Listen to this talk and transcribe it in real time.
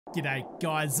G'day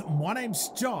guys, my name's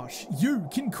Josh, you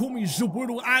can call me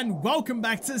Jawoodle, and welcome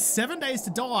back to 7 Days to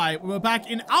Die. We're back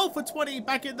in Alpha 20,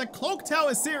 back in the Clock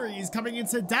Tower series, coming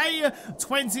into day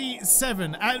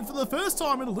 27, and for the first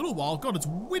time in a little while, god, it's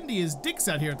windy as dicks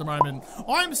out here at the moment,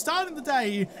 I'm starting the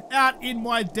day out in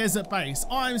my desert base.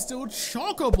 I'm still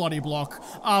chock-a-bloody block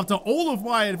after all of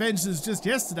my adventures just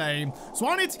yesterday, so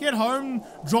I need to get home,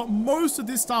 drop most of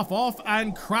this stuff off,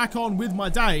 and crack on with my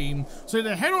day. So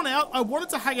to head on out, I wanted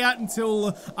to hang out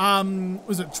until,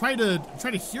 was it Trader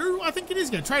Hugh? I think it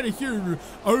is, yeah, Trader Hugh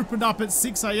opened up at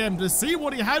 6 AM to see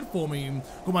what he had for me.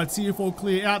 Got my tier 4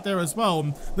 clear out there as well.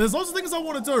 There's lots of things I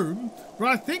want to do, but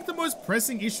I think the most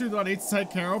pressing issue that I need to take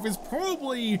care of is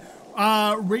probably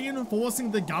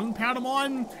reinforcing the gunpowder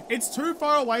mine. It's too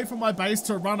far away from my base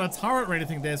to run a turret or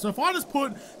anything there, so if I just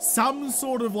put some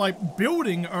sort of like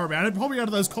building around it, probably out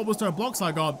of those cobblestone blocks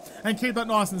I got, and keep that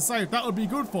nice and safe, that would be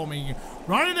good for me.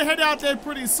 But I need to head out there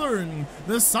pretty soon.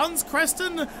 The sun's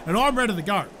cresting and I'm ready to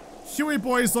go. Huey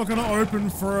boy's not gonna open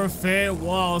for a fair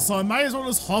while, so I may as well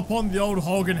just hop on the old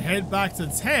hog and head back to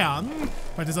town.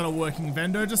 But is that a working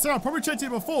vendor? Just so I probably checked you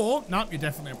before. Nope, you're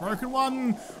definitely a broken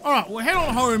one. Alright, we'll head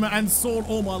on home and sort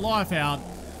all my life out.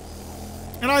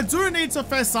 And I do need to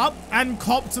fess up and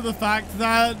cop to the fact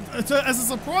that, as a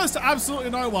surprise to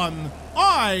absolutely no one,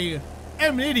 I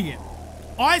am an idiot.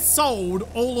 I sold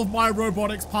all of my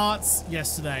robotics parts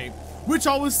yesterday, which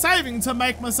I was saving to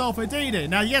make myself a DD.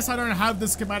 Now, yes, I don't have the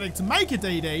schematic to make a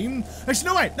DD. Actually,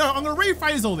 no, wait, no, I'm gonna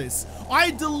rephrase all this. I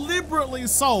deliberately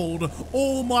sold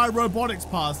all my robotics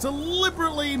parts,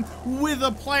 deliberately with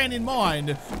a plan in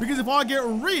mind, because if I get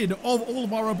rid of all of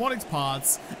my robotics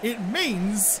parts, it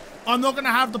means I'm not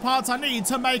gonna have the parts I need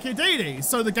to make a DD.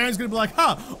 So the game's gonna be like,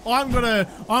 huh, I'm gonna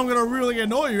really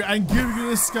annoy you and give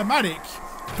you a schematic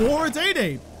for a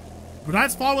DD. But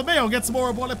that's fine with me. I'll get some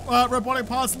more robotic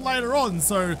parts later on,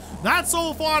 so that's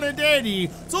all fine and dandy.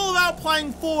 It's all about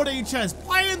playing 4D chess,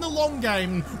 playing the long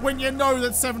game when you know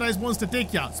that 7 Days wants to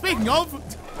dick ya. Speaking of,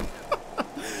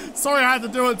 sorry I had to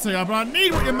do it to you, but I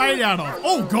need what you're made out of.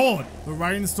 Oh god, the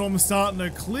rainstorm's starting to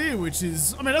clear, which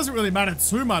is, I mean, it doesn't really matter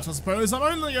too much, I suppose. I'm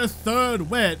only a third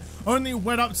wet, only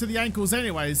wet up to the ankles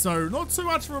anyway, so not too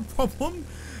much of a problem.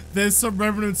 There's some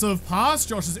remnants of past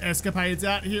Josh's escapades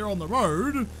out here on the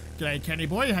road. G'day, Kenny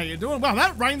boy, how you doing? Wow,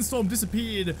 that rainstorm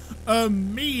disappeared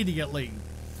immediately.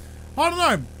 I don't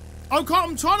know.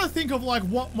 I'm trying to think of like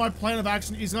what my plan of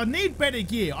action is. I need better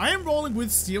gear. I am rolling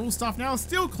with steel stuff now.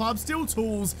 Steel clubs, steel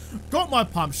tools. Got my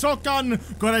pump shotgun.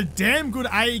 Got a damn good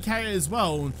AK as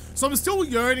well. So I'm still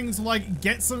yearning to like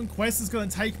get some quests that's going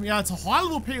to take me out to high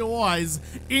level POIs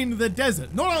in the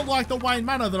desert. Not unlike the Wayne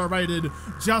Manor that I raided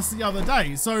just the other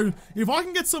day. So if I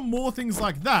can get some more things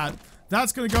like that,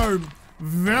 that's going to go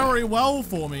very well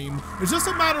for me. It's just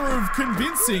a matter of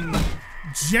convincing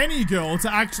Jenny girl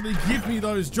to actually give me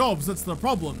those jobs. That's the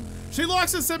problem. She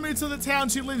likes to send me to the town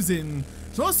she lives in.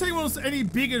 She's not seeing any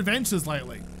big adventures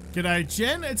lately. G'day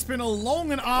Jen, it's been a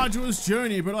long and arduous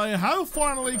journey, but I have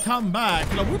finally come back,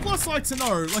 and I would just like to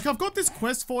know, like, I've got this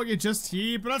quest for you just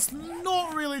here, but that's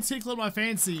not really tickling my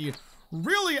fancy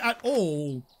really at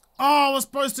all. Oh, I was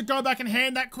supposed to go back and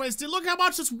hand that quest in. Look how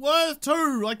much it's worth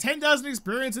too. Like 10,000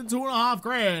 experience and 2.5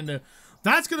 grand.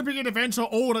 That's going to be an adventure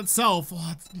all in itself.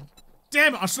 Oh,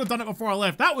 damn it, I should have done it before I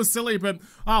left. That was silly, but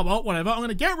oh well, whatever. I'm going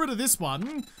to get rid of this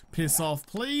one. Piss off,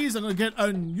 please. I'm going to get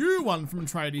a new one from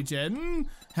Tradie Jen.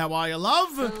 How are you,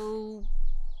 love? So,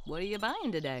 what are you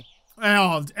buying today?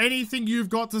 Oh, anything you've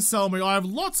got to sell me. I have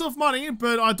lots of money,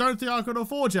 but I don't think I can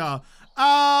afford ya.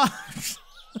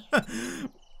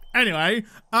 Anyway,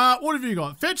 what have you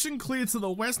got? Fetch and clear to the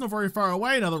west, not very far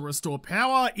away. Another restore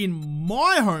power in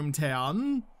my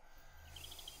hometown.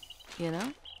 You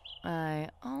know, I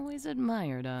always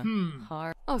admired a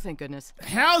hard... Oh, thank goodness.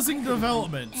 Housing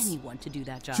development. Anyone to do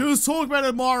that job. She was talking about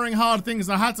admiring hard things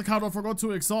and I had to cut off. I got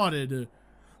too excited.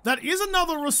 That is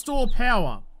another restore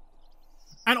power.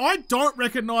 And I don't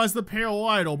recognize the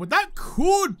POI at all, but that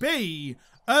could be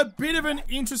a bit of an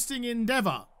interesting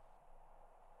endeavor.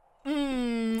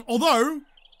 Although,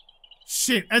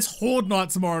 shit, it's Horde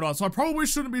night tomorrow night, so I probably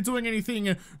shouldn't be doing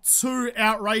anything too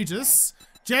outrageous.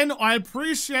 Jen, I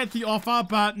appreciate the offer,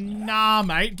 but nah,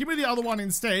 mate. Give me the other one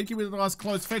instead. Give me the nice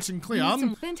close fetch and clear.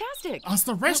 Fantastic. Oh, it's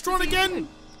the restaurant again?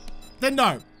 Then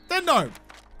no. Then no.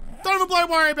 Don't even blame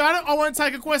worry about it. I won't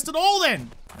take a quest at all then.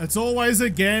 It's always a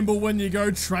gamble when you go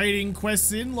trading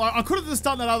quests in. Like, I could have just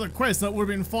done that other quest. That would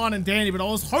have been fine and dandy, but I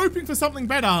was hoping for something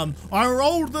better. I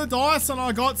rolled the dice and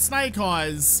I got snake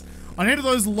eyes. I needed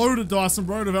those loaded dice from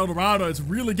Road of El Dorado to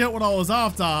really get what I was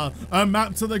after. A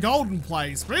map to the golden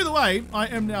place. But either way, I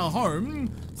am now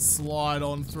home. Slide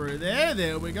on through there.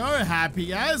 There we go.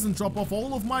 Happy as, and drop off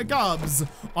all of my gubs.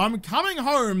 I'm coming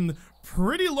home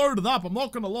pretty loaded up, I'm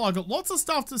not gonna lie. I got lots of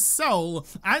stuff to sell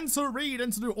and to read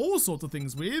and to do all sorts of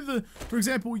things with. For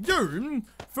example, you,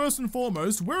 first and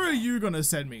foremost, where are you gonna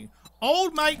send me?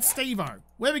 Old mate Steve-O.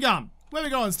 Where we going? Where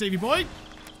we going, Stevie boy?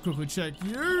 Quickly check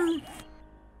you.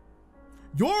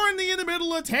 You're in the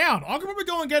middle of town. I can probably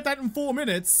go and get that in 4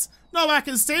 minutes. No,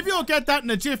 Ackers, Stevie, I'll get that in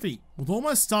a jiffy. With all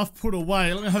my stuff put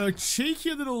away, let me have a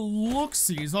cheeky little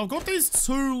look-see. So I've got these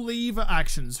 2 lever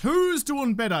actions. Who's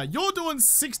doing better? You're doing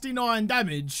 69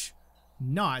 damage.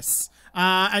 Nice.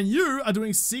 And you are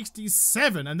doing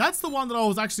 67, and that's the one that I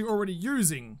was actually already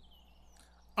using.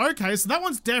 Okay, so that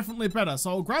one's definitely better. So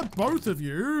I'll grab both of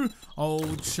you.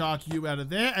 I'll chuck you out of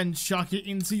there and chuck it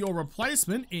into your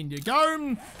replacement. In you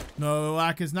go. No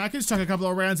Ackers knackers. Chuck a couple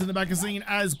of rounds in the magazine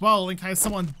as well in case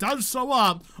someone does show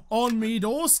up on me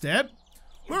doorstep.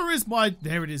 Where is my...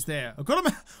 There it is there. I've got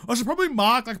to... I should probably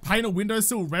mark, like, paint a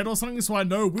windowsill red or something so I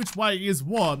know which way is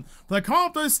what. When I come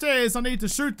up those stairs, I need to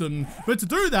shoot them. But to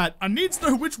do that, I need to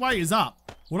know which way is up.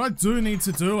 What I do need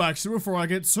to do, actually, before I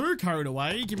get too carried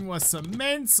away, give me my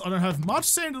cement. I don't have much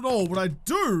sand at all, but I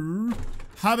do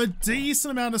have a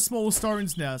decent amount of small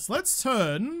stones now. So let's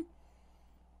turn...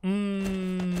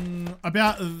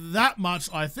 about that much,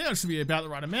 I think. That should be about the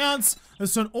right amount.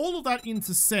 Let's turn all of that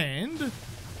into sand.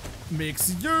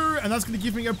 Mix you, and that's going to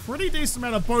give me a pretty decent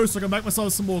amount of bow so I can make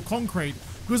myself some more concrete.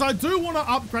 Because I do want to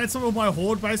upgrade some of my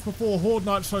Horde base before Horde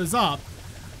Night shows up.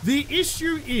 The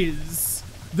issue is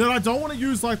that I don't want to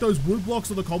use like those wood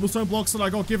blocks or the cobblestone blocks that I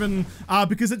got given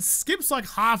because it skips like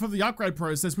half of the upgrade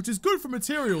process, which is good for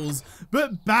materials,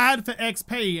 but bad for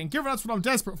XP. And given that's what I'm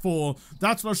desperate for,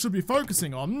 that's what I should be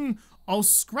focusing on. I'll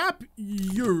scrap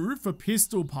you for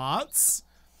pistol parts.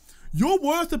 You're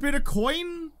worth a bit of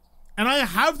coin. And I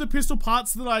have the pistol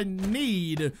parts that I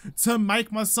need to make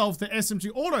myself the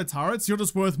SMG auto turrets. You're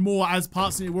just worth more as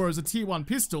parts than you were as a tier 1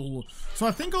 pistol. So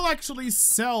I think I'll actually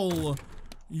sell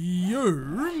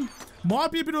you.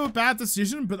 Might be a bit of a bad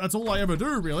decision, but that's all I ever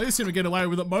do, really. I seem to get away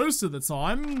with it most of the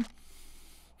time.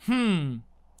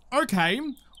 Okay.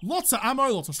 Lots of ammo,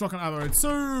 lots of shotgun ammo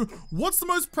too. What's the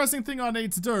most pressing thing I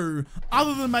need to do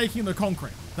other than making the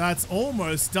concrete? That's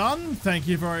almost done. Thank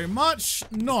you very much.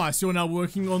 Nice, you're now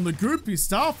working on the goopy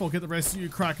stuff. I'll get the rest of you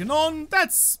cracking on.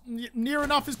 That's near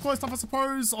enough, is close enough, I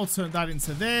suppose. I'll turn that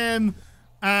into them.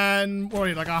 And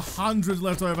we're like 100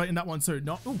 left over in that one too.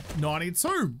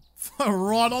 92.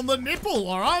 Right on the nipple.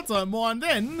 All right, don't mind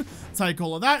then. Take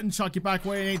all of that and chuck it back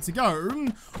where you need to go.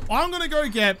 I'm gonna go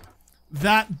get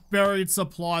that buried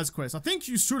supplies quest. I think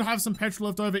you should have some petrol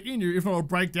left over in you, if not I'll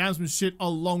break down some shit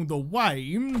along the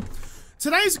way.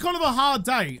 Today's kind of a hard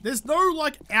day. There's no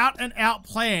like out and out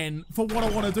plan for what I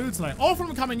want to do today.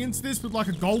 Often I'm coming into this with like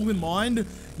a goal in mind.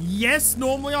 Yes,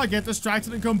 normally I get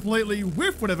distracted and completely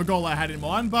whiff whatever goal I had in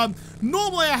mind, but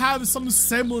normally I have some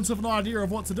semblance of an idea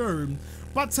of what to do.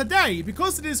 But today,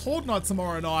 because it is Horde Night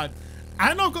tomorrow night,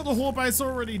 and I've got the Horde base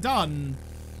already done,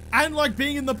 and like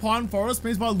being in the Pine Forest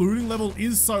means my looting level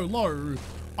is so low,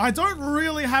 I don't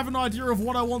really have an idea of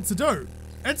what I want to do.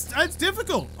 It's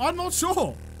difficult. I'm not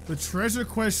sure. The treasure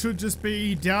quest should just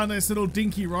be down this little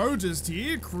dinky road just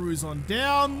here. Cruise on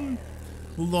down.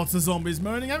 Lots of zombies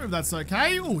moaning at me, if that's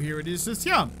okay. Oh, here it is just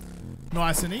here.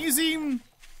 Nice and easy.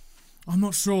 I'm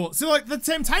not sure. So, like, the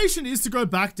temptation is to go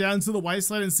back down to the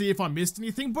wasteland and see if I missed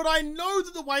anything, but I know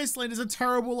that the wasteland is a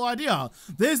terrible idea.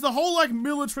 There's the whole, like,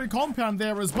 military compound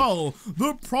there as well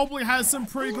that probably has some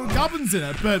pretty good gubbins in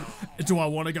it, but do I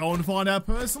want to go and find out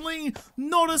personally?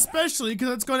 Not especially,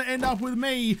 because it's going to end up with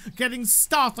me getting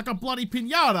stuffed like a bloody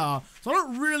piñata, so I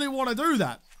don't really want to do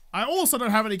that. I also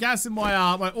don't have any gas in my,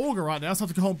 my auger right now, so I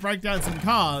have to go and break down some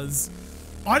cars.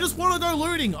 I just want to go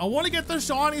looting. I want to get the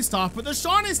shiny stuff, but the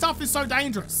shiny stuff is so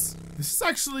dangerous. This is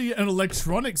actually an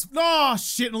electronics... Oh,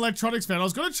 shit, an electronics fan. I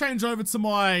was going to change over to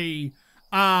my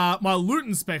my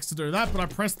looting specs to do that, but I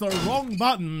pressed the wrong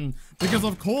button because,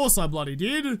 of course, I bloody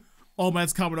did. Old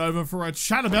mate's coming over for a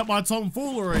chat about my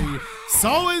tomfoolery.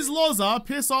 So is Loza.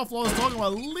 Piss off, Loza. I'm a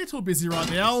little busy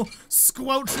right now,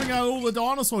 squelching out all the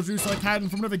dinosaur juice I can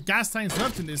from whatever gas tanks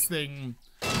left in this thing.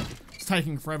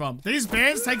 Taking forever. These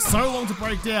bands take so long to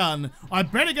break down. I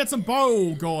better get some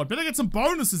better get some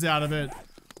bonuses out of it.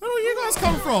 Where do you guys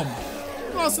come from?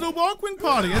 Nice little walk-wing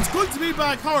party. It's good to be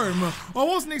back home. I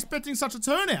wasn't expecting such a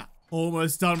turnout.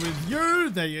 Almost done with you.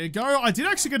 There you go. I did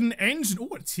actually get an engine.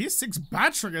 Oh, a tier 6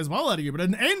 battery as well out of you, but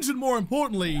an engine more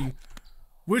importantly.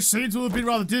 which seems to have been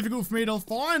rather difficult for me to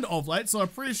find of late, so I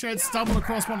appreciate stumbling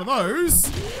across one of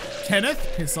those.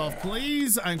 Kenneth, piss off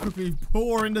please, and quickly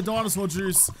pour in the dinosaur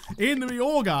juice into the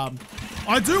auger.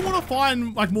 I do want to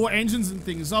find like more engines and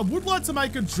things. I would like to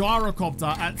make a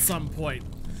gyrocopter at some point.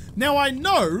 Now I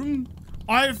know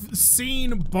I've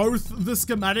seen both the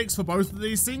schematics for both of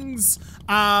these things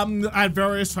at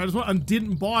various traders and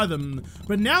didn't buy them.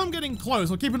 But now I'm getting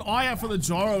close. I'll keep an eye out for the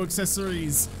gyro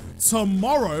accessories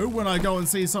tomorrow when I go and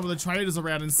see some of the traders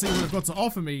around and see what they've got to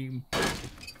offer me.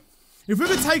 If we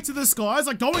could take to the skies,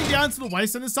 like going down to the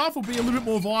wasteland and stuff will be a little bit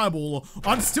more viable.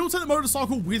 I'd still take the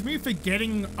motorcycle with me for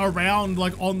getting around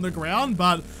like on the ground,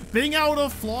 but being able to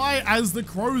fly as the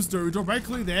crows do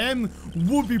directly there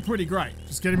would be pretty great.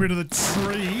 Just getting rid of the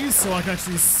trees so I can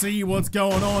actually see what's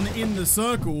going on in the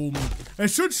circle. It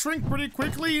should shrink pretty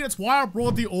quickly. It's why I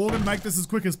brought the orb and make this as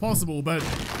quick as possible, but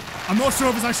I'm not sure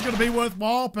if it's actually going to be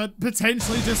worthwhile, but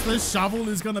potentially just the shovel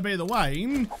is going to be the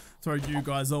way. Throw you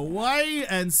guys away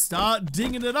and start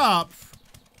digging it up.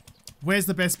 Where's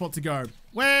the best spot to go?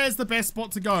 Where's the best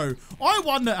spot to go? I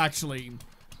wonder, actually.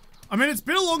 I mean, it's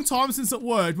been a long time since it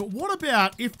worked, but what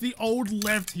about if the old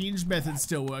left hinge method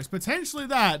still works? Potentially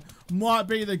that might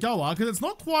be the goer, because it's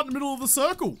not quite in the middle of the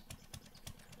circle.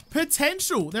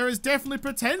 Potential. There is definitely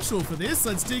potential for this.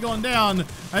 Let's dig on down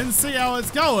and see how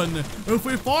it's going. If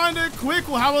we find it quick,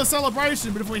 we'll have a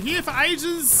celebration, but if we're here for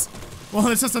ages, well,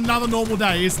 it's just another normal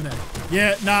day, isn't it?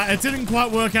 Yeah, nah, it didn't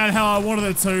quite work out how I wanted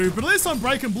it to, but at least I'm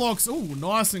breaking blocks. Ooh,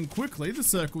 nice and quickly. The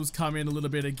circles come in a little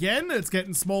bit again. It's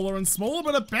getting smaller and smaller,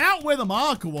 but about where the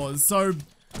marker was, so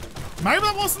maybe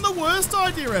that wasn't the worst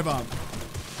idea ever.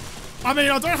 I mean,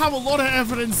 I don't have a lot of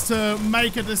evidence to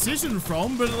make a decision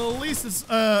from, but at least it's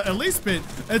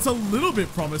it's a little bit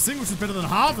promising, which is better than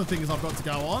half the things I've got to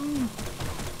go on.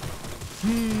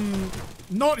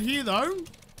 Not here though.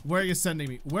 Where are you sending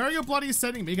me? Where are you bloody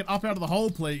sending me? Get up out of the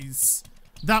hole, please.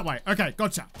 That way. Okay,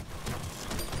 gotcha.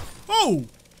 Oh!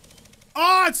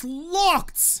 Oh, it's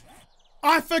locked!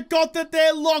 I forgot that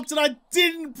they're locked and I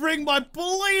didn't bring my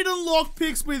bleeding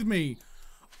lockpicks with me.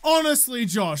 Honestly,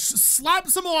 Josh, slap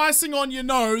some icing on your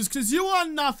nose because you are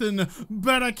nothing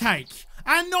but a cake.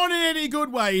 And not in any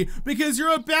good way because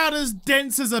you're about as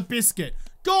dense as a biscuit.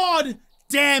 God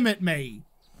damn it me.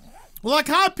 Well, I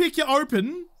can't pick you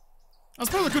open. I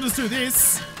suppose I could just do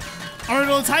this. I mean,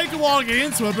 it'll take a while to get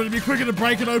into it, but it'd be quicker to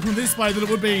break it open this way than it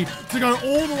would be to go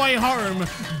all the way home,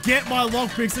 get my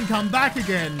lockpicks and come back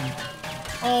again.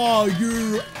 Oh,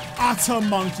 you utter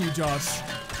monkey, Josh.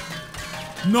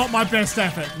 Not my best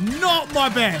effort. Not my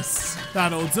best.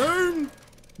 That'll do.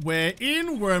 We're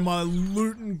in. We're in my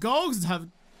loot and gogs.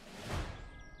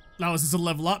 That was just a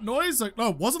level up noise. Like,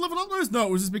 no, was it level up noise? No, it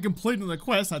was just me completing the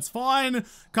quest. That's fine.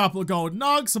 Couple of gold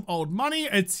nugs, some old money.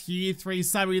 It's here, 3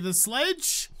 Savvy the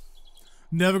Sledge.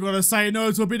 Never gonna say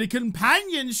no to a bit of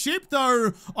companionship,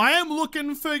 though. I am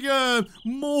looking for your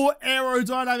more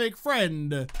aerodynamic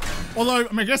friend. Although,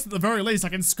 I mean, I guess at the very least, I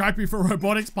can scrap you for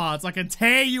robotics parts. I can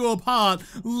tear you apart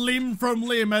limb from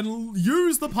limb and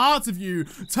use the parts of you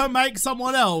to make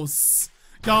someone else.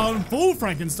 Going full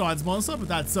Frankenstein's monster, but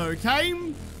that's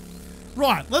okay.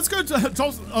 Right, let's go to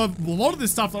drop a lot of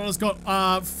this stuff that I just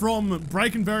got from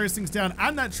breaking various things down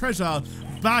and that treasure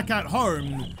back at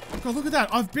home. God, look at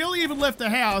that. I've barely even left the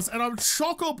house and I'm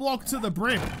chock-a-block to the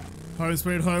brim. Home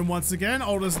sweet home once again.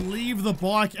 I'll just leave the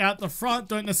bike out the front.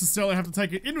 Don't necessarily have to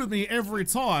take it in with me every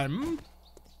time.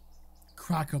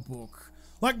 Crack a book.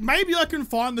 Like, maybe I can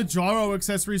find the gyro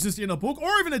accessories just in a book or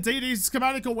even a DD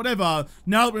schematic or whatever.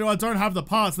 Now that we know I don't have the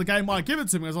parts, the game might give it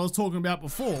to me, as I was talking about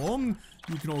before.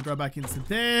 You can all go back into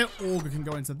there. Auger can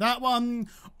go into that one.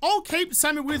 I'll keep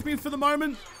Sammy with me for the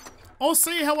moment. I'll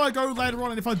see how I go later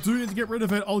on, and if I do need to get rid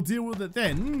of it, I'll deal with it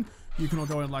then. You can all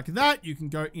go in like that. You can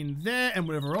go in there, and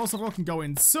whatever else I've got can go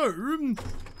in soon.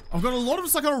 I've got a lot of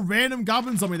just like a random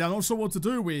gubbins on me that I'm not sure what to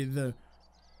do with. Do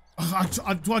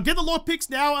I get the lockpicks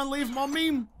now and leave them on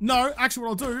me? No, actually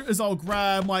what I'll do is I'll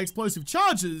grab my explosive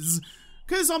charges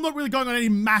because I'm not really going on any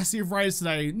massive raids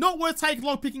today. Not worth taking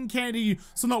lockpicking candy,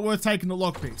 so not worth taking the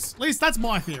lockpicks. At least that's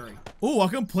my theory. Oh, I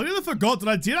completely forgot that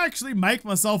I did actually make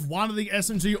myself one of the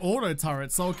SMG auto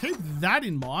turrets, so I'll keep that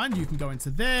in mind. You can go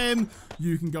into them,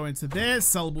 you can go into there.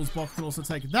 Sellables box can also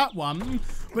take that one.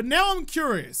 But now I'm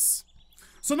curious.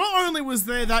 So not only was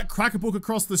there that cracker book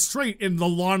across the street in the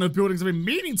line of buildings I've been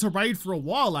meaning to raid for a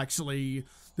while, actually.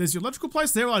 There's your electrical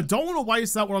place there. I don't want to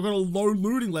waste that when I've got a low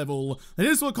looting level. That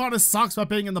is what kind of sucks about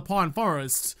being in the Pine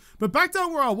Forest. But back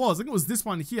down where I was, I think it was this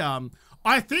one here.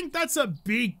 I think that's a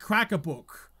big cracker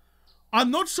book.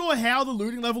 I'm not sure how the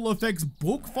looting level affects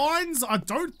book finds. I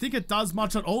don't think it does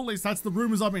much at all. At least that's the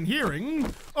rumors I've been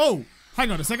hearing. Oh,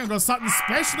 Hang on a second, I've got something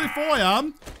specially for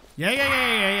you.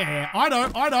 Yeah. I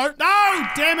don't. No,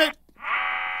 damn it.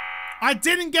 I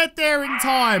didn't get there in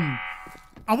time.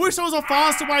 I wish there was a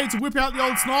faster way to whip out the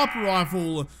old sniper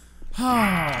rifle.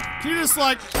 Can you just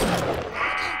like...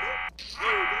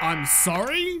 I'm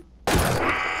sorry?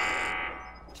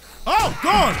 Oh,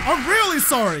 God, I'm really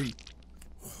sorry.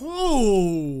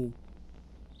 Oh.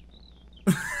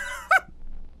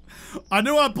 I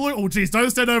knew I blew... Oh, geez, don't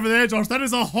stand over there, Josh. That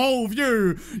is a whole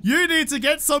view. You need to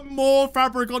get some more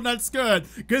fabric on that skirt,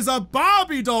 because a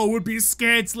Barbie doll would be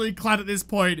scantily clad at this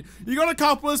point. You got a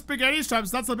couple of spaghetti straps,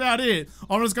 that's about it.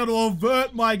 I'm just going to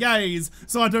avert my gaze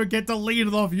so I don't get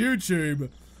deleted off YouTube.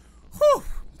 Whew.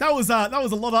 That was a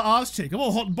lot of ass cheek. I'm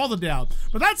all hot and bothered now.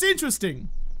 But that's interesting.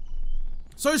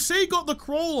 So she got the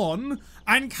crawl on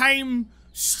and came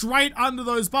straight under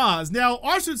those bars. Now,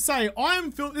 I should say,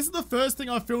 this is the first thing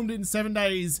I filmed in 7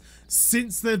 days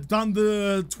since they've done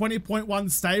the 20.1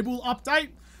 stable update.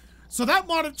 So that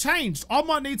might have changed. I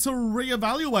might need to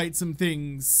reevaluate some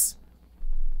things.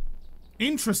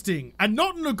 Interesting. And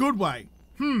not in a good way.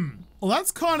 Well,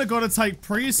 that's kind of got to take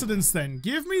precedence then.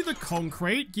 Give me the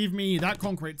concrete. Give me that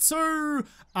concrete too.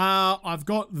 I've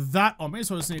got that on me,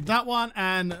 so I just need that one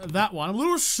and that one. I'm a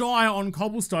little shy on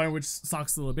cobblestone, which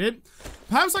sucks a little bit.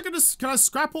 Perhaps I can I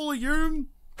scrap all of you?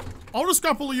 I'll just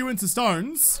scrap all of you into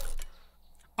stones.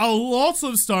 A lot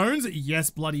of stones. Yes,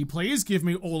 bloody please. Give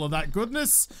me all of that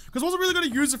goodness. Because I wasn't really going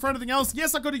to use it for anything else.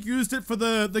 Yes, I could have used it for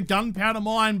the gunpowder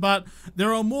mine, but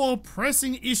there are more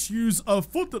pressing issues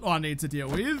afoot that I need to deal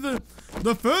with.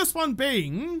 The first one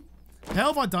being, how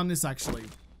have I done this actually?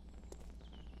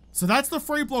 So that's the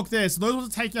free block there. So those ones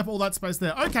are taking up all that space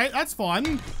there. Okay, that's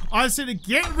fine. I just need to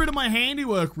get rid of my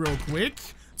handiwork real quick.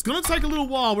 It's gonna take a little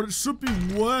while, but it should be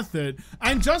worth it.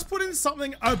 And just put in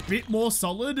something a bit more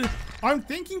solid. I'm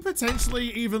thinking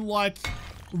potentially even like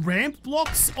ramp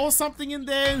blocks or something in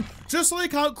there, just so they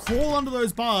can't crawl under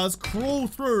those bars, crawl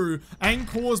through, and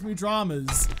cause me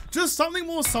dramas. Just something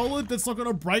more solid that's not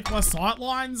gonna break my sight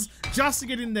lines just to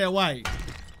get in their way.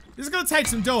 This is gonna take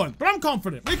some doing, but I'm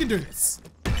confident we can do this.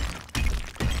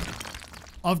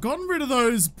 I've gotten rid of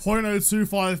those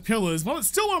 0.025 pillars, but it's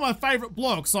still one of my favorite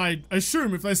blocks, I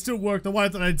assume, if they still work the way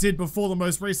that I did before the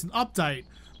most recent update.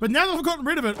 But now that I've gotten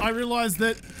rid of it, I realized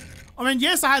that, I mean,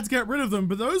 yes, I had to get rid of them,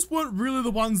 but those weren't really the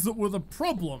ones that were the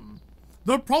problem.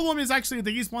 The problem is actually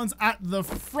these ones at the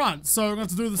front, so I'm going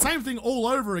to do the same thing all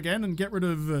over again and get rid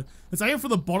of, let's aim for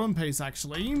the bottom piece,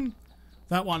 actually.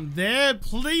 That one there.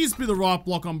 Please be the right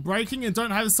block I'm breaking and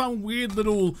don't have some weird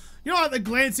little, you know, like the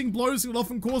glancing blows that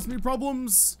often cause me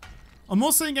problems. I'm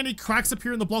not seeing any cracks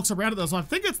appear in the blocks around it though, so I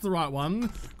think it's the right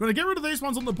one. Gonna get rid of these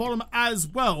ones on the bottom as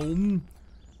well.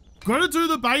 Gonna do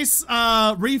the base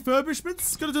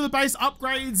refurbishments. Gonna do the base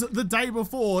upgrades the day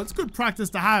before. It's good practice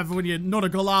to have when you're not a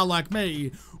galah like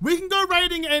me. We can go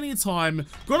raiding anytime.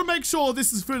 Gotta make sure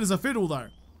this is fit as a fiddle though.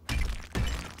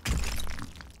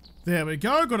 There we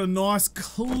go, got a nice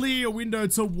clear window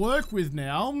to work with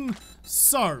now.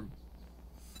 So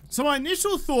my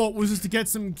initial thought was just to get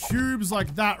some cubes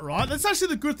like that, right? That's actually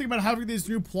the good thing about having these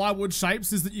new plywood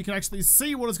shapes, is that you can actually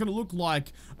see what it's going to look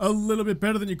like a little bit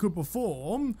better than you could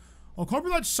before. I'll copy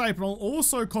that shape, and I'll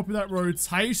also copy that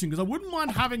rotation, because I wouldn't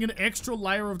mind having an extra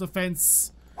layer of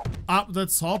defense up the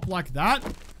top like that.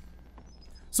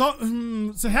 So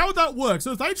how would that work?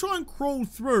 So if they try and crawl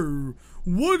through,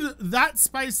 would that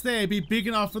space there be big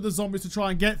enough for the zombies to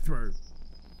try and get through?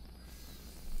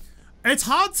 It's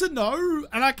hard to know,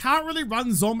 and I can't really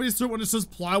run zombies through it when it's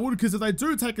just plywood, because if they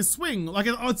do take a swing, like,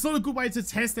 it's not a good way to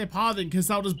test their pathing, because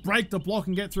they'll just break the block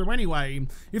and get through anyway.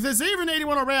 If there's even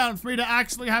anyone around for me to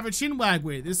actually have a chinwag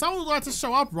with, if someone would like to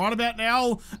show up right about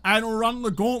now and run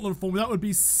the gauntlet for me, that would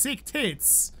be sick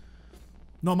tits.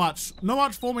 Not much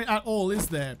for me at all, is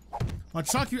there? I'll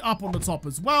chuck you up on the top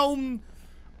as well.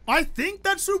 I think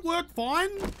that should work fine,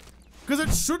 because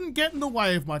it shouldn't get in the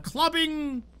way of my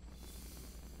clubbing.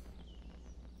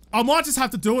 I might just have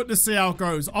to do it to see how it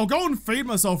goes. I'll go and feed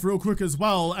myself real quick as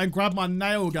well and grab my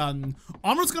nail gun.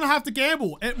 I'm just gonna have to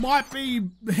gamble. It might be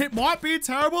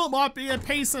terrible, it might be a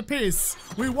piece of piss.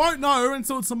 We won't know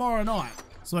until tomorrow night.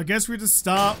 So I guess we just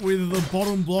start with the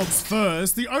bottom blocks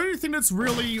first. The only thing that's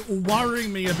really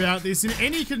worrying me about this in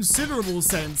any considerable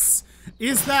sense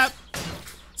is that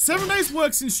 7 days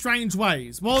works in strange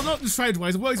ways. Well, not in strange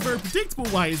ways, it works in very predictable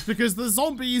ways, because the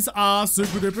zombies are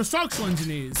super duper structural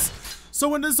engineers. So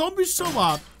when the zombies show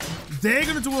up, they're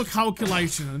going to do a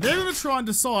calculation, and they're going to try and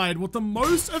decide what the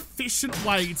most efficient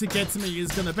way to get to me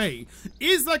is going to be.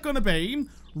 Is that going to be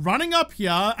running up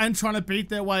here and trying to beat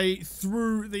their way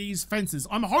through these fences.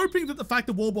 I'm hoping that the fact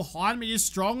the wall behind me is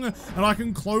strong and I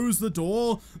can close the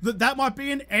door, that might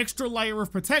be an extra layer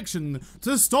of protection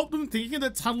to stop them thinking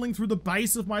that tunneling through the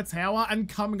base of my tower and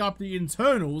coming up the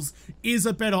internals is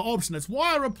a better option. That's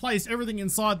why I replaced everything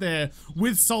inside there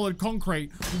with solid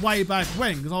concrete way back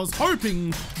when, because I was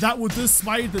hoping that would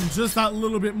dissuade them just that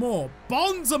little bit more.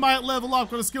 Bonds I might level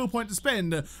up, got a skill point to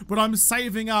spend, but I'm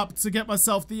saving up to get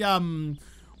myself the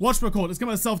whatchamacallit, let's get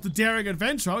myself the daring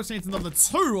adventure. I just need another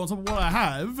 2 on top of what I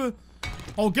have.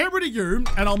 I'll get rid of you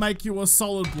and I'll make you a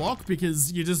solid block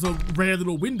because you're just a rare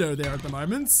little window there at the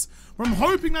moment. But I'm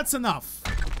hoping that's enough.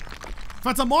 In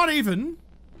fact, I might even,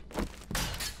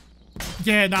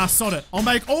 yeah, nah, sod it. I'll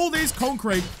make all these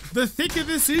concrete. The thicker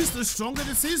this is, the stronger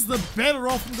this is, the better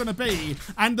off I'm gonna be.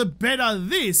 And the better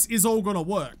this is all gonna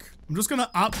work. I'm just gonna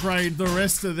upgrade the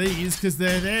rest of these because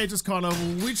they're there just kind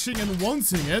of witching and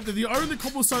wanting it. They're the only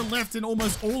cobblestone left in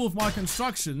almost all of my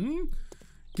construction.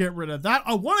 Get rid of that.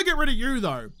 I want to get rid of you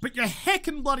though, but you're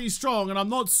heckin' bloody strong and I'm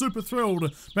not super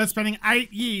thrilled about spending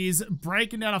 8 years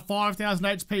breaking down a 5,000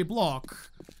 HP block.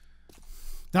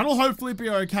 That'll hopefully be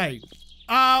okay.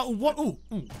 What? Ooh,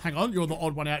 hang on, you're the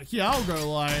odd one out here. I'll go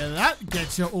like that.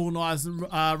 Get you all nice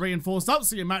and reinforced up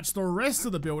so you match the rest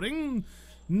of the building.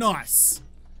 Nice.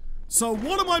 So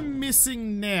what am I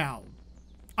missing now?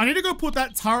 I need to go put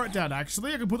that turret down,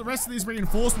 actually. I can put the rest of these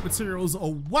reinforcement materials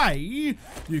away.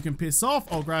 You can piss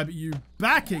off. I'll grab you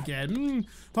back again.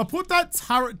 If I put that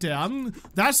turret down,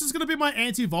 that's just going to be my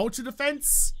anti-vulture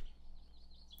defense.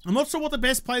 I'm not sure what the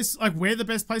best place, like where the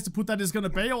best place to put that is going to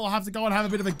be. I'll have to go and have a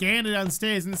bit of a gander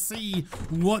downstairs and see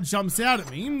what jumps out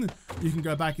at me. You can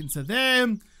go back into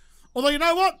there. Although, you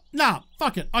know what? Nah,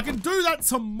 fuck it. I can do that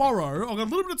tomorrow. I've got a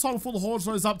little bit of time before the Horde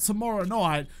shows up tomorrow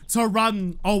night to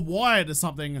run a wire to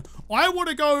something. I want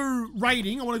to go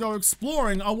raiding. I want to go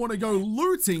exploring. I want to go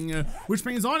looting, which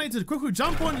means I need to quickly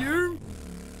jump on you.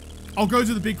 I'll go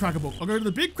to the big cracker book. I'll go to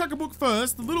the big cracker book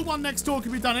first. The little one next door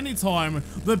can be done anytime.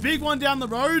 The big one down the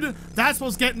road, that's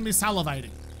what's getting me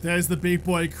salivating. There's the big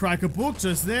boy cracker book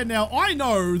just there. Now, I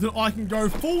know that I can go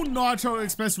full Nitro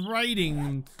Express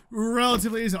raiding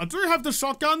relatively easy. I do have the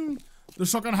shotgun. The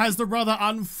shotgun has the rather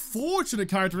unfortunate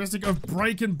characteristic of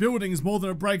breaking buildings more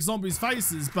than it breaks zombies'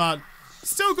 faces, but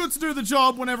still good to do the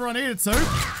job whenever I need it to.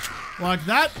 Like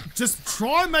that. Just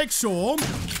try and make sure.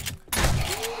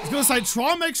 I was gonna say,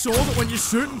 try and make sure that when you're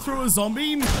shooting through a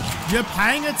zombie, you're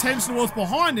paying attention to what's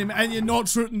behind him and you're not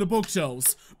shooting the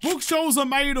bookshelves. Bookshelves are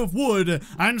made of wood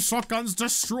and shotguns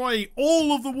destroy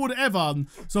all of the wood ever.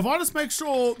 So if I just make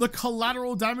sure the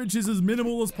collateral damage is as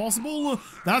minimal as possible,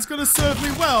 that's gonna serve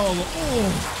me well.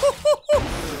 Oh.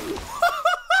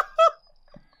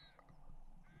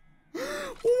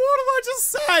 What did I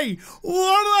just say?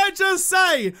 What did I just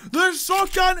say? The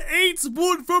shotgun eats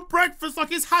wood for breakfast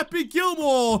like it's Happy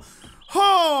Gilmore.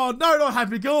 Oh, no, not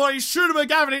Happy Gilmore. He's shooting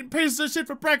McGavin eating pieces of shit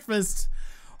for breakfast.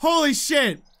 Holy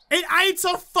shit. It ate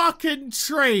a fucking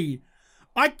tree.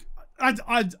 I've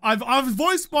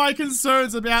voiced my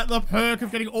concerns about the perk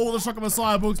of getting all the Shotgun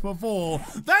Messiah books before.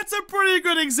 That's a pretty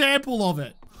good example of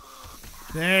it.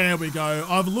 There we go.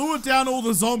 I've lured down all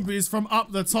the zombies from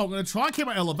up the top. I'm going to try and keep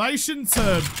my elevation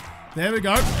to... There we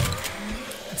go.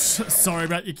 Sorry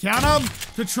about your counter.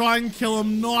 To try and kill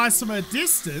them nice from a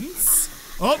distance.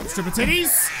 Oh, stripper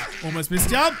titties. Almost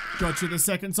missed you. Got you the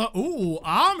second time. Ooh,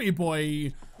 army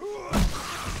boy.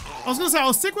 I was going to say,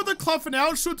 I'll stick with the club for now.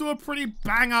 It should do a pretty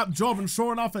bang-up job, and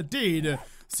sure enough, it did.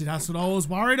 See, that's what I was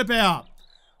worried about.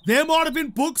 There might have been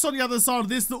books on the other side of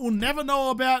this that we'll never know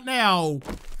about now.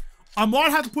 I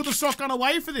might have to put the shotgun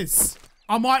away for this.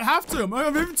 I might have to.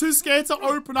 I'm even too scared to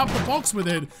open up the box with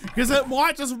it because it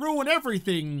might just ruin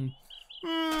everything.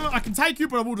 I can take you,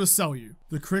 but I will just sell you.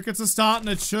 The crickets are starting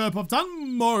to chirp. I've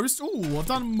done most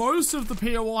of the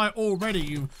POI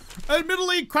already.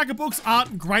 Admittedly, cracker books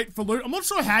aren't great for loot. I'm not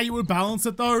sure how you would balance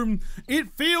it though. It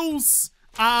feels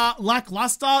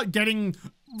lackluster getting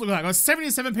like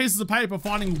 77 pieces of paper,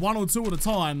 finding 1 or 2 at a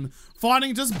time.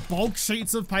 Finding just bulk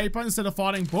sheets of paper instead of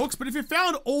finding books. But if you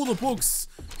found all the books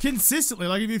consistently,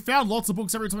 like if you found lots of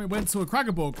books every time you went to a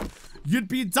cracker book, you'd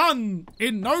be done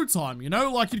in no time, you know?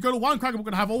 Like you'd go to one cracker book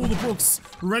and have all the books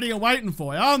ready and waiting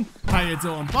for you. How you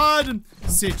doing, bud?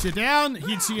 Sit you down,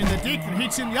 hit you in the dick, and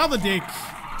hit you in the other dick.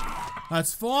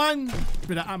 That's fine.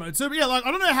 Bit of ammo too. But yeah, like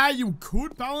I don't know how you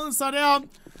could balance that out.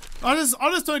 I just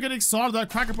don't get excited about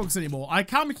cracker books anymore. I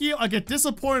come here, I get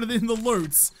disappointed in the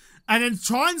loots, and then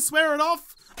try and swear it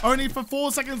off, only for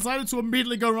 4 seconds later to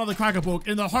immediately go to another cracker book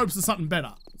in the hopes of something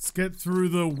better. Let's get through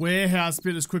the warehouse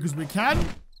bit as quick as we can.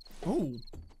 Oh.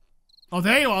 Oh,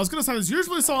 there you are. I was going to say there's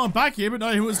usually someone back here, but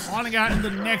no, he was hiding out in the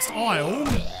next aisle.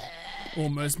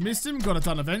 Almost missed him. Got it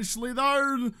done eventually,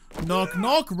 though. Knock,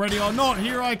 knock. Ready or not,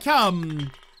 here I come.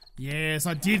 Yes,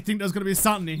 I did think there was going to be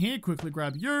something in here. Quickly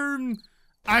grab you.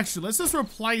 Actually, let's just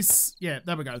replace... Yeah,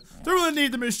 there we go. Don't really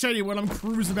need the machete when I'm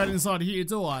cruising about inside here,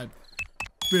 do I?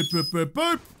 Boop, boop, boop,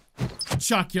 boop.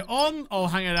 Chuck you on. I'll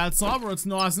hang it outside where it's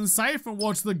nice and safe and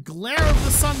watch the glare of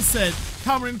the sunset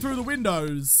coming in through the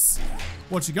windows.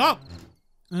 What you got?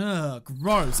 Ugh,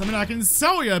 gross. I mean, I can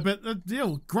sell you, but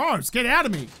ew, gross. Get out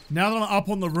of me. Now that I'm up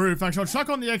on the roof, actually, I'll chuck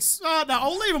on the no,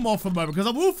 I'll leave them off for a moment because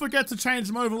I will forget to change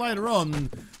them over later on.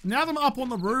 Now that I'm up on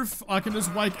the roof, I can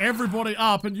just wake everybody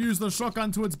up and use the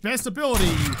shotgun to its best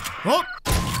ability. Oh!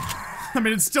 I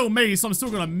mean, it's still me, so I'm still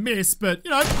gonna miss, but,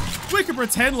 you know, we can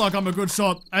pretend like I'm a good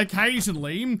shot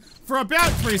occasionally for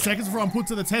about 3 seconds before I'm put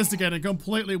to the test again and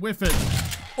completely whiff it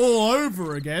all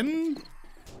over again.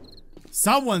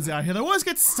 Someone's out here. They always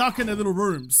get stuck in their little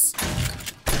rooms.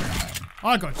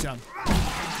 I gotcha.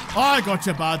 I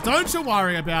gotcha, bud. Don't you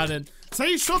worry about it.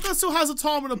 See, shotgun still has a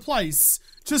time and a place,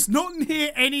 just not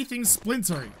near anything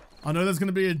splintery. I know there's going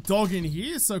to be a dog in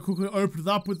here, so quickly open it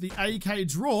up with the AK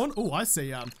drawn. Oh, I see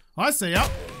ya. I see ya.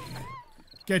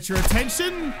 Get your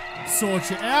attention.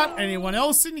 Sort you out. Anyone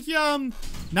else in here?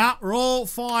 Nah, we're all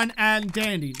fine and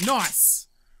dandy. Nice.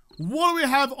 What do we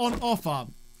have on offer?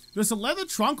 There's a leather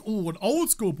trunk. Oh, an old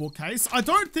school bookcase. I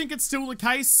don't think it's still the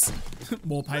case.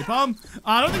 More paper.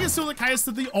 I don't think it's still the case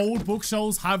that the old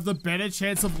bookshelves have the better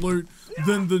chance of loot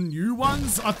than the new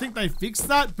ones. I think they fixed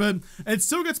that, but it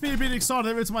still gets me a bit excited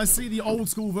every time I see the old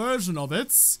school version of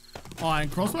it. Iron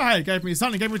crossbow. Hey, it gave me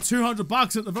something. It gave me 200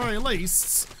 bucks at the very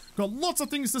least. Got lots of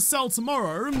things to sell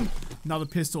tomorrow. Another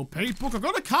pistol Pete book. I've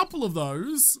got a couple of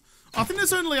those. I think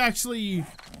there's only actually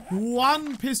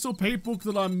one pistol Pete book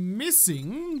that I'm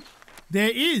missing.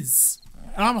 There is.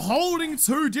 And I'm holding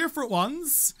 2 different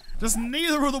ones. Just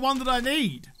neither are the one that I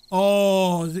need.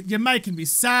 Oh, you're making me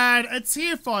sad. It's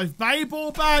Tier 5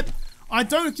 Bayball, but I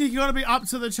don't think you're going to be up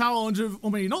to the challenge of... I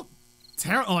mean, you're not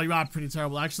terrible. Oh, you are pretty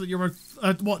terrible, actually. You're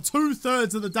at what,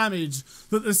 2/3 of the damage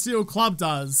that the Steel Club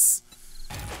does.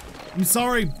 I'm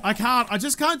sorry, I can't. I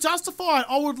just can't justify it.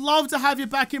 I would love to have you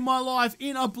back in my life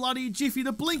in a bloody jiffy,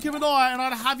 the blink of an eye, and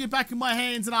I'd have you back in my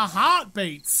hands in a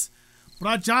heartbeat. But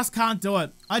I just can't do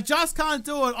it. I just can't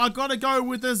do it. I gotta go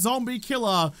with the zombie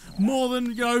killer more than,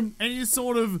 you know, any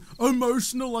sort of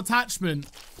emotional attachment.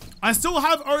 I still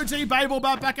have OG Bayball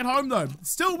back at home though.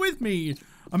 Still with me.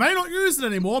 I may not use it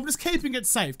anymore. I'm just keeping it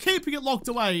safe, keeping it locked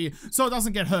away so it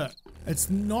doesn't get hurt.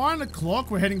 It's 9 o'clock.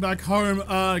 We're heading back home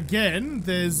again.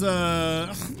 There's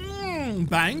a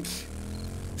bank.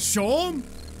 Sure.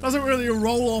 Doesn't really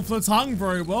roll off the tongue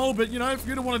very well, but you know, if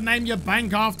you don't want to name your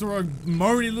bank after a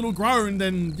moany little groan,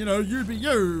 then you know, you be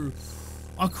you.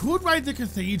 I could raid the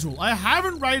cathedral. I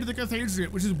haven't raided the cathedral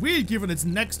yet, which is weird given it's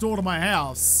next door to my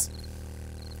house.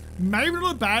 Maybe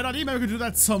not a bad idea. Maybe we could do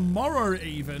that tomorrow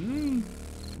even.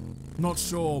 Not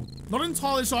sure. Not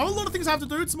entirely sure. I have a lot of things I have to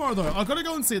do tomorrow though. I've got to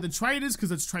go and see the traders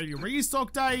because it's trading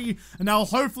restock day, and I'll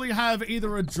hopefully have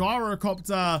either a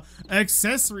gyrocopter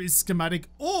accessory schematic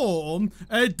or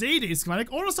a DD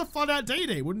schematic, or just a flat out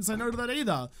DD. Wouldn't say no to that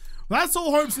either. That's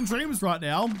all hopes and dreams right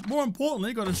now. More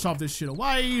importantly, got to shove this shit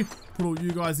away, put all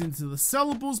you guys into the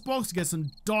sellables box to get some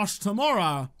dosh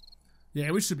tomorrow. Yeah,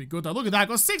 we should be good though. Look at that.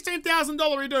 Got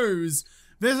 $16,000 dues.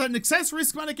 There's an accessory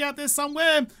schematic out there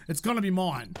somewhere. It's gonna be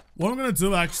mine. What I'm gonna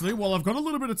do actually, while I've got a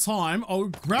little bit of time, I'll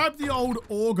grab the old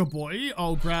auger boy.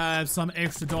 I'll grab some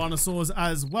extra dinosaurs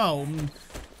as well.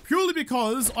 Purely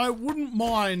because I wouldn't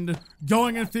mind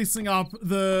going and fixing up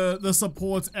the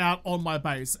supports out on my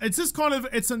base. It's just kind of,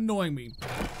 it's annoying me.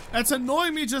 It's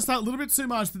annoying me just that little bit too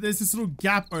much that there's this little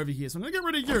gap over here. So I'm gonna get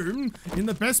rid of you in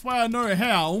the best way I know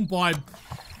how by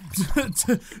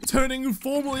turning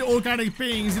formerly organic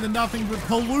beings into nothing but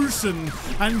pollution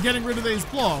and getting rid of these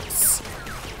blocks.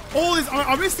 All this,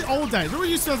 I miss the old days. Remember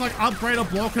we used to like upgrade a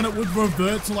block and it would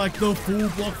revert to like the full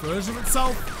block version of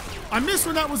itself? I miss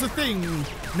when that was a thing.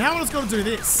 Now I just gotta do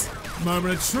this.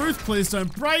 Moment of truth, please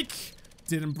don't break.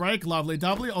 Didn't break, lovely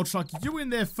doubly. I'll chuck you in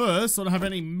there first so I don't have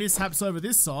any mishaps over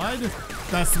this side.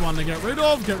 That's the one to get rid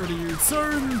of you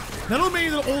soon. That'll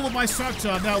mean that all of my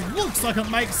structure now looks like it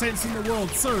makes sense in the world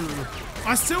too.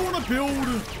 I still want to build,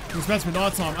 it's about to be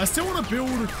nighttime, I still want to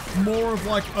build more of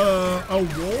like a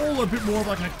wall, a bit more of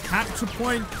like a capture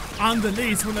point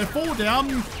underneath. When they fall down,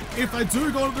 if they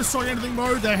do go into destroy anything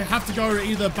mode, they have to go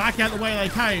either back out the way they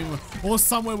came or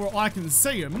somewhere where I can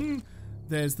see them.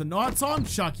 There's the nighttime,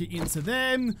 chuck you into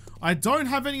them. I don't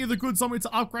have any of the goods on me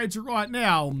to upgrade you right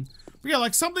now. But yeah,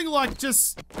 like something like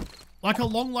just, like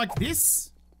along like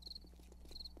this.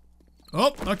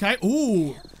 Oh, okay.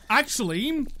 Ooh,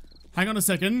 actually, hang on a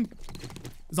second.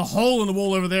 There's a hole in the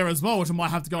wall over there as well, which I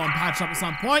might have to go and patch up at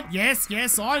some point. Yes,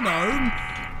 I know.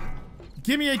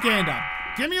 Give me a gander.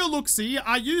 Give me a look-see.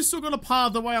 Are you still going to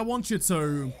path the way I want you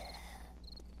to?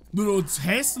 Little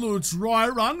test, little dry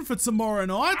run for tomorrow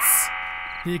night.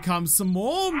 Here comes some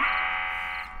more.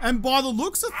 And by the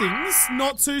looks of things,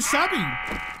 not too shabby.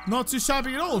 Not too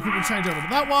shabby at all. Quickly change over to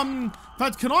that one. In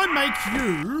fact, can I make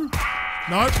you...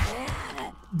 Nope.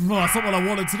 Oh, that's not what I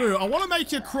wanted to do. I want to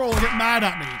make you crawl and get mad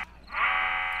at me.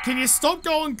 Can you stop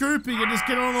going goopy and just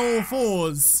get on all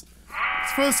fours?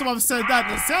 It's the first time I've said that,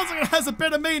 and it sounds like it has a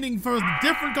better meaning for a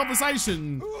different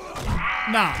conversation.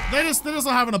 Nah, they're just not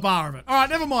having a bar of it. Alright,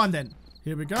 never mind then.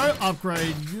 Here we go.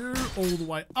 Upgrade you all the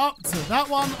way up to that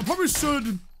one. I probably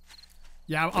should...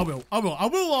 Yeah, I will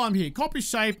while I'm here. Copy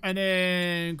shape and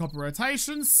then copy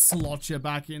rotation. Slot you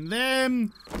back in there.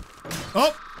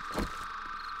 Oh.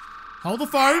 Hold the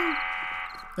phone.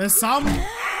 There's some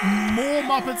more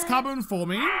Muppets coming for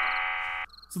me.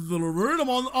 It's a little rude. I'm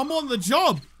on the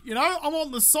job. You know, I'm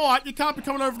on the site. You can't be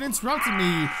coming over and interrupting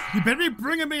me. You better be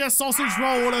bringing me a sausage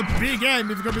roll and a big M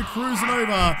if you're going to be cruising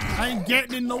over and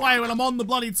getting in the way when I'm on the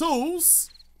bloody tools.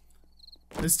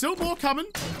 There's still more coming.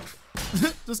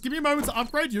 Just give me a moment to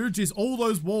upgrade you. Jeez, all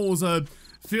those walls are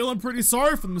feeling pretty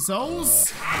sorry for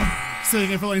themselves.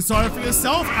 Seeing and feeling sorry for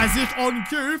yourself, as if on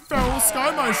cue, Feral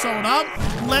ScoMo showing up,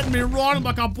 letting me ride him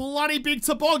like a bloody big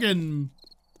toboggan.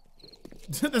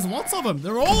 There's lots of them.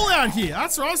 They're all out here.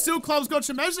 That's right, Steel Club's got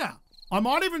your measure. I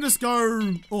might even just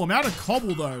go... Oh, I'm out of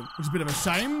cobble though, which is a bit of a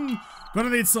shame. Gonna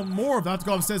need some more of that to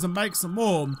go upstairs and make some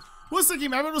more. Was thinking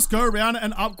maybe I'll just go around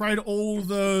and upgrade all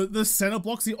the center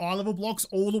blocks, the eye level blocks,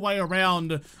 all the way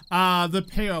around the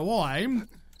POI.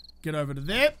 Get over to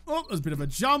there. Oh, there's a bit of a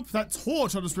jump. That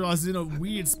torch, I just realized, is in a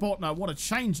weird spot and I want to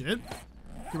change it.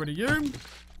 Get rid of you.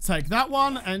 Take that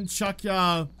one and chuck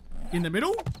ya in the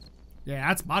middle. Yeah,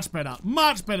 that's much better.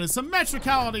 Much better.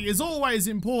 Symmetricality is always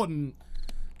important.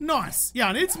 Nice. Yeah,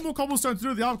 I need some more cobblestone to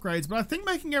do the upgrades, but I think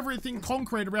making everything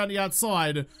concrete around the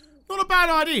outside, not a bad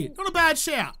idea. Not a bad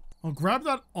shout. I'll grab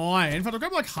that iron. In fact, I'll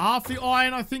grab like half the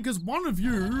iron, I think, because one of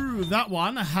you, that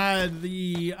one, had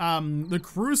the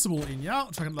crucible in ya.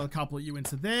 I'll chuck another couple of you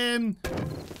into there.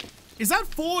 Is that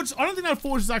forge? I don't think that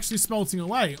forge is actually smelting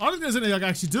away. I don't think there's anything I can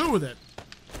actually do with it.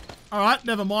 Alright,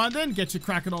 never mind then. Get you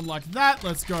cracking on like that.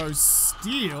 Let's go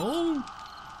steel.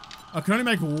 I can only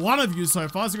make one of you so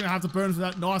far, so you're going to have to burn through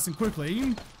that nice and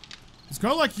quickly. Let's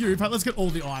go like you. In fact, let's get all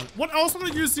the iron. What else am I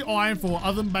going to use the iron for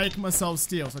other than making myself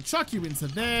steel? So chuck you into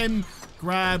them.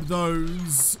 Grab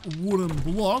those wooden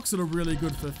blocks that are really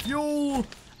good for fuel.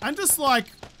 And just like,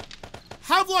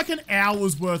 have like an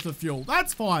hour's worth of fuel.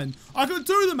 That's fine. I could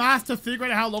do the math to figure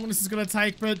out how long this is going to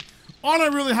take, but I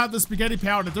don't really have the spaghetti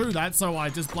power to do that, so I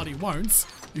just bloody won't.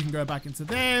 You can go back into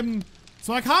them.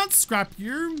 So I can't scrap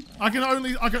you. I can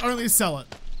only sell it.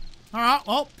 Alright,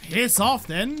 well, piss off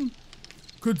then.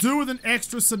 Could do with an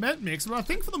extra cement mix, but I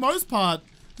think for the most part,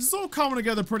 this is all coming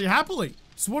together pretty happily.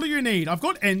 So what do you need? I've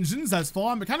got engines, that's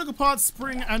fine. Mechanical parts,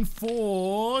 spring, and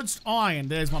forged iron.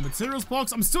 There's my materials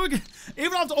box. I'm still,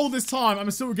 even after all this time, I'm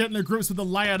still getting to grips with the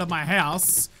layout of my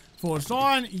house. Forged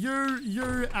iron,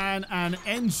 you, and an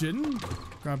engine.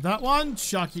 Grab that one,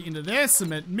 chuck you into there.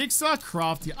 Cement mixer,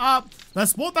 craft you up.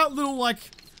 That's what that little,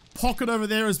 like, pocket over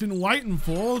there has been waiting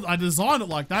for. I designed it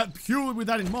like that, purely with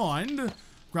that in mind.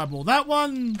 Grab all that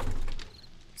one.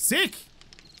 Sick.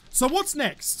 So what's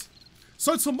next?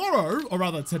 So tomorrow, or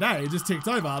rather today, just ticked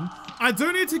over, I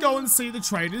do need to go and see the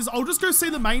traders. I'll just go see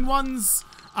the main ones,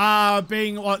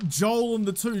 being like Joel and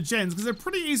the two gens, because they're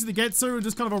pretty easy to get to and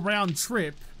just kind of a round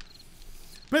trip.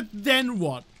 But then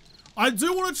what? I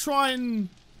do want to try and,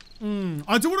 build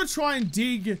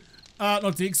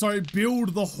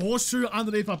the horseshoe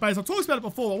underneath my base. I've talked about it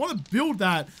before. I want to build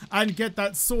that and get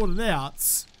that sorted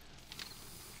out.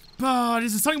 But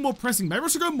is there something more pressing? Maybe I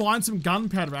should go mine some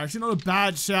gunpowder, actually. Not a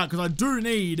bad shout, because I do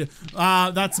need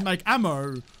that to make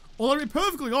ammo. Although, to be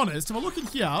perfectly honest, if I look in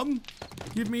here,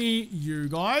 give me you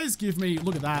guys, give me,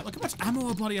 look at that. Look how much ammo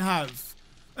I bloody have.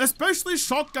 Especially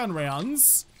shotgun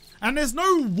rounds. And there's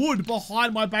no wood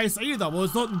behind my base either. Well,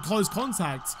 it's not in close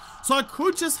contact. So I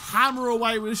could just hammer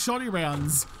away with shoddy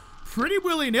rounds pretty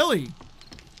willy-nilly.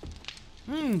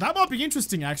 That might be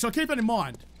interesting, actually. I'll keep that in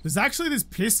mind. There's actually this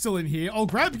pistol in here. I'll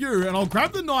grab you, and I'll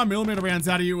grab the 9mm rounds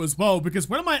out of you as well, because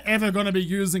when am I ever going to be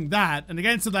using that? And the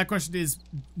answer to that question is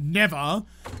never.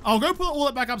 I'll go put all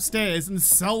that back upstairs and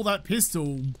sell that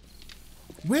pistol.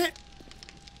 Where?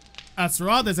 That's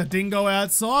right, there's a dingo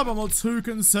outside, but I'm not too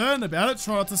concerned about it.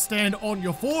 Try not to stand on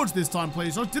your forge this time,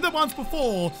 please. I did it once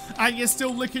before, and you're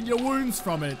still licking your wounds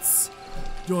from it.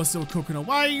 You're still cooking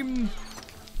away.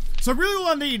 So really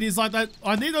all I need is like that.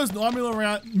 I need those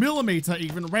 9mm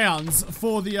even rounds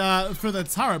for the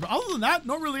turret. But other than that,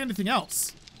 not really anything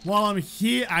else. While I'm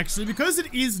here, actually, because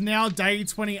it is now day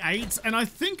 28, and I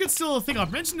think it's still a thing.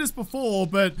 I've mentioned this before,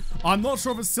 but I'm not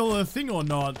sure if it's still a thing or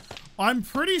not. I'm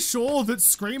pretty sure that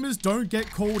screamers don't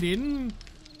get called in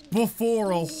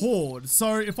before a horde.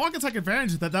 So if I could take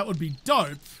advantage of that, that would be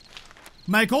dope.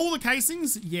 Make all the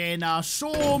casings? Yeah, nah,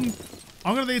 sure.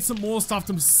 I'm gonna need some more stuff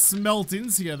to smelt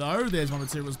into here though. There's my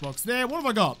materials box there. What have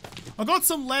I got? I've got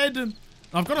some lead.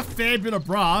 I've got a fair bit of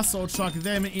brass, so I'll chuck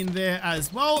them in there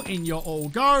as well. In you all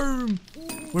go.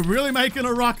 We're really making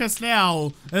a ruckus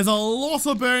now. There's a lot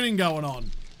of burning going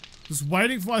on. Just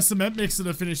waiting for my cement mixer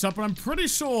to finish up, but I'm pretty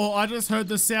sure I just heard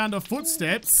the sound of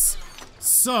footsteps.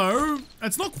 So,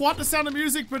 it's not quite the sound of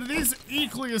music, but it is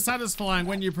equally as satisfying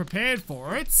when you're prepared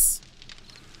for it.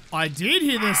 I did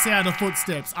hear the sound of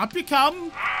footsteps. Up you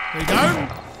come. There you go.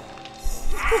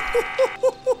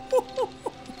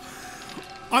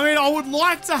 I mean, I would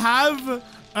like to have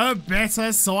a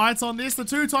better sight on this. The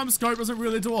 2x scope doesn't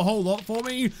really do a whole lot for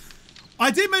me.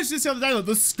 I did mention this the other day, that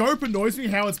the scope annoys me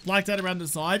how it's blacked out around the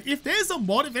side. If there's a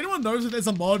mod, if anyone knows that there's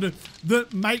a mod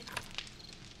that make...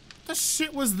 The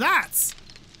shit was that?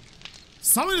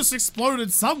 Something just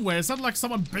exploded somewhere. It sounded like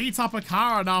someone beat up a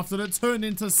car enough that it turned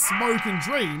into smoke and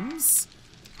dreams.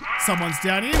 Someone's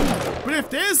down in. But if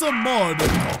there's a mod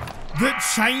that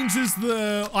changes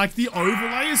the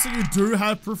overlay so you do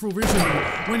have peripheral vision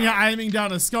when you're aiming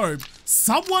down a scope,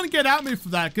 someone get at me for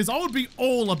that, because I would be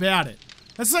all about it.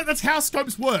 That's how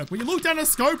scopes work. When you look down a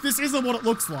scope, this isn't what it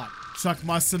looks like. Chuck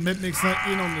my cement mixer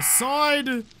in on the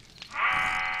side.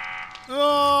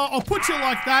 I'll put you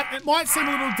like that. It might seem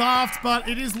a little daft, but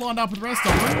it is lined up with the rest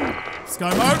of them.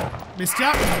 ScoMo, missed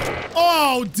ya.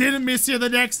 Oh, didn't miss you the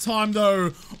next time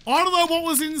though. I don't know what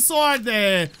was inside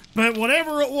there, but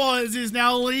whatever it was is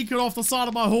now leaking off the side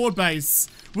of my horde base.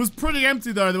 It was pretty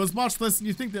empty though. There was much less than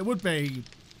you think there would be.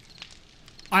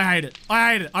 I hate it.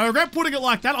 I hate it. I regret putting it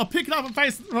like that. I'll pick it up and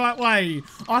face it the right way.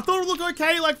 I thought it would look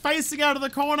okay, like facing out of the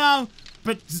corner,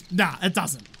 but nah, it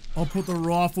doesn't. I'll put the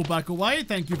rifle back away.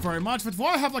 Thank you very much. But if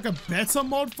I have like a better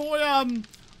mod for you, I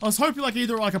was hoping like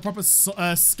either like a proper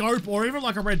scope or even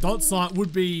like a red dot sight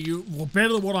would be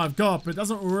better than what I've got, but it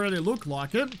doesn't really look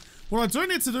like it. What I do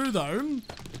need to do though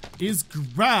is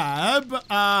grab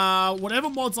whatever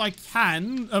mods I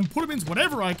can and put them into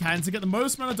whatever I can to get the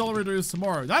most amount of dollar reduced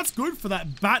tomorrow. That's good for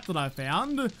that bat that I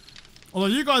found. Although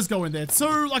you guys go in there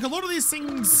too. Like a lot of these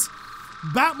things,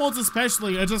 bat mods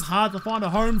especially, are just hard to find a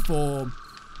home for.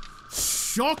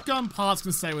 Shotgun parts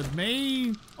can stay with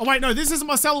me. Oh wait, no, this isn't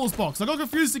my sellables box. I got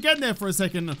confused again there for a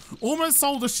second. Almost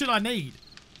sold the shit I need.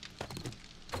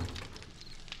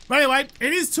 But anyway,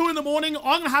 it is 2 in the morning.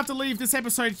 I'm gonna have to leave this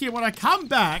episode here. When I come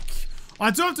back,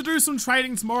 I do have to do some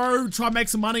trading tomorrow, try and make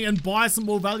some money and buy some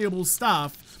more valuable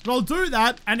stuff. But I'll do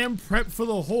that and then prep for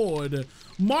the horde.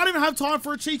 Might even have time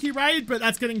for a cheeky raid, but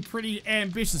that's getting pretty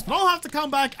ambitious. But I'll have to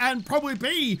come back and probably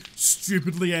be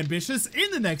stupidly ambitious in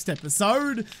the next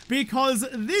episode, because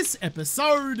this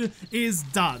episode is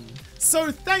done.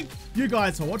 So thank you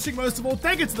guys for watching. Most of all,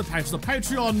 thank you to the patrons of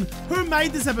Patreon who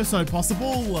made this episode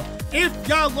possible. If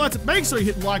you liked it, make sure you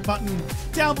hit the like button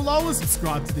down below and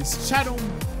subscribe to this channel.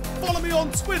 Follow me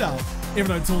on Twitter. If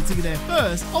I don't talk to you there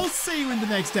first, I'll see you in the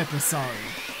next episode.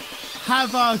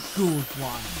 Have a good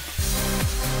one.